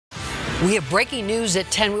We have breaking news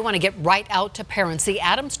at 10. We want to get right out to parents. The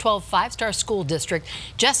Adams 12 five-star school district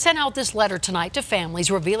just sent out this letter tonight to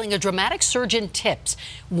families revealing a dramatic surge in tips,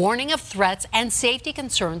 warning of threats and safety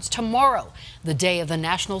concerns tomorrow, the day of the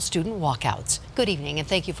National Student Walkouts. Good evening, and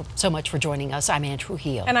thank you so much for joining us. I'm Ann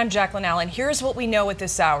Trujillo. And I'm Jacqueline Allen. Here's what we know at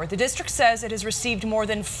this hour. The district says it has received more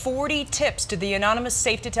than 40 tips to the anonymous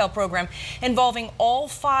Safe2Tell program involving all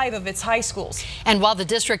 5 of its high schools. And while the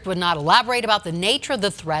district would not elaborate about the nature of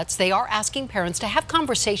the threats, they are asking parents to have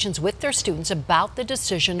conversations with their students about the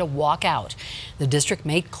decision to walk out. The district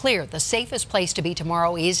made clear the safest place to be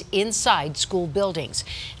tomorrow is inside school buildings.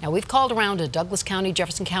 Now, we've called around to Douglas County,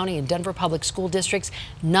 Jefferson County, and Denver public school districts.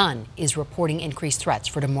 None is reporting increased threats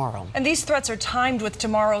for tomorrow. And these threats are timed with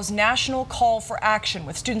tomorrow's national call for action,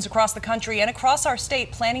 with students across the country and across our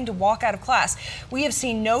state planning to walk out of class. We have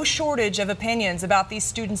seen no shortage of opinions about these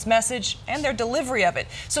students' message and their delivery of it.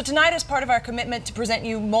 So tonight, as part of our commitment to present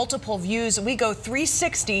you multiple views, we go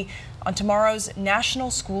 360 on tomorrow's National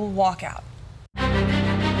School Walkout.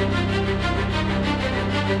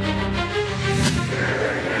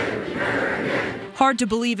 Hard to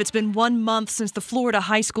believe it's been 1 month since the Florida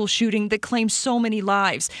high school shooting that claimed so many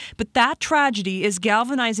lives. But that tragedy is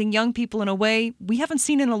galvanizing young people in a way we haven't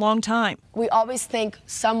seen in a long time. We always think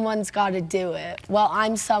someone's got to do it. Well,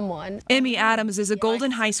 I'm someone. Emmy Adams is a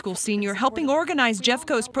Golden High School senior helping organize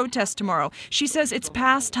Jeffco's protest tomorrow. She says it's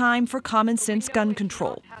past time for common sense gun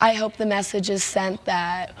control. I hope the message is sent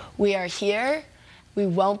that we are here, we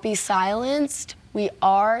won't be silenced, we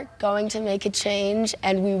are going to make a change,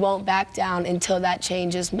 and we won't back down until that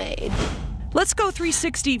change is made. Let's go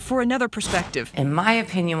 360 for another perspective. In my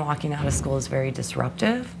opinion, walking out of school is very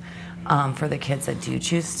disruptive for the kids that do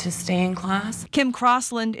choose to stay in class. Kim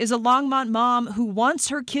Crossland is a Longmont mom who wants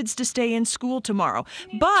her kids to stay in school tomorrow,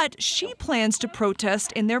 but she plans to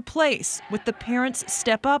protest in their place with the Parents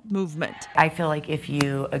Step Up movement. I feel like if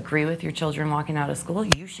you agree with your children walking out of school,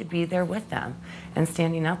 you should be there with them and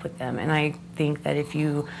standing up with them. And I think that if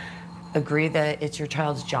you agree that it's your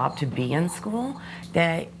child's job to be in school,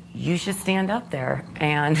 that you should stand up there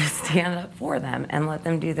and stand up for them and let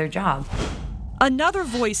them do their job. Another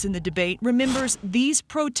voice in the debate remembers these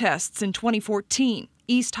protests in 2014.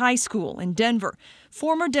 East High School in Denver.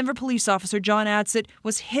 Former Denver police officer John Adsett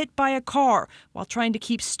was hit by a car while trying to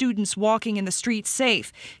keep students walking in the street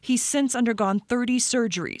safe. He's since undergone 30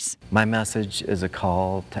 surgeries. My message is a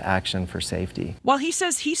call to action for safety. While he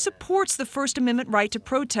says he supports the First Amendment right to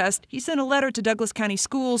protest, he sent a letter to Douglas County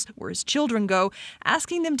schools, where his children go,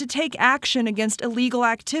 asking them to take action against illegal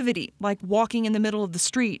activity, like walking in the middle of the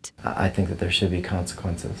street. I think that there should be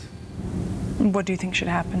consequences. What do you think should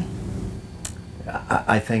happen?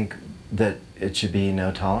 I think that it should be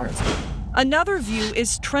no tolerance. Another view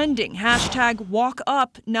is trending. Hashtag walk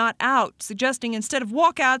up, not out, suggesting instead of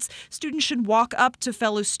walkouts, students should walk up to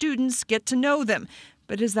fellow students, get to know them.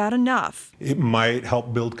 But is that enough? It might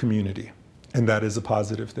help build community, and that is a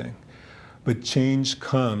positive thing. But change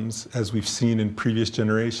comes, as we've seen in previous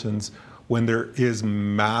generations, when there is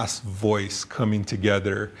mass voice coming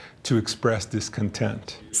together to express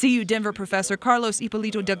discontent. CU Denver professor Carlos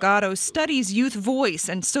Ippolito Delgado studies youth voice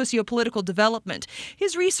and sociopolitical development.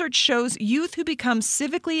 His research shows youth who become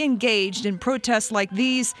civically engaged in protests like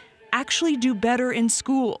these actually do better in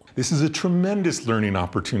school. This is a tremendous learning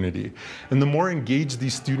opportunity. And the more engaged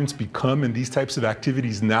these students become in these types of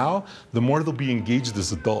activities now, the more they'll be engaged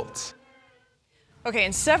as adults. Okay,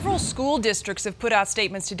 and several school districts have put out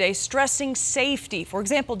statements today stressing safety. For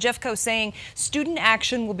example, Jeffco saying student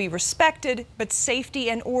action will be respected, but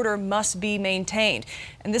safety and order must be maintained.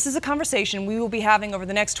 And this is a conversation we will be having over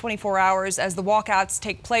the next 24 hours as the walkouts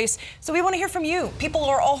take place. So we want to hear from you. People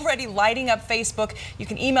are already lighting up Facebook. You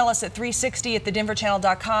can email us at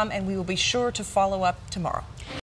 360@thedenverchannel.com, and we will be sure to follow up tomorrow.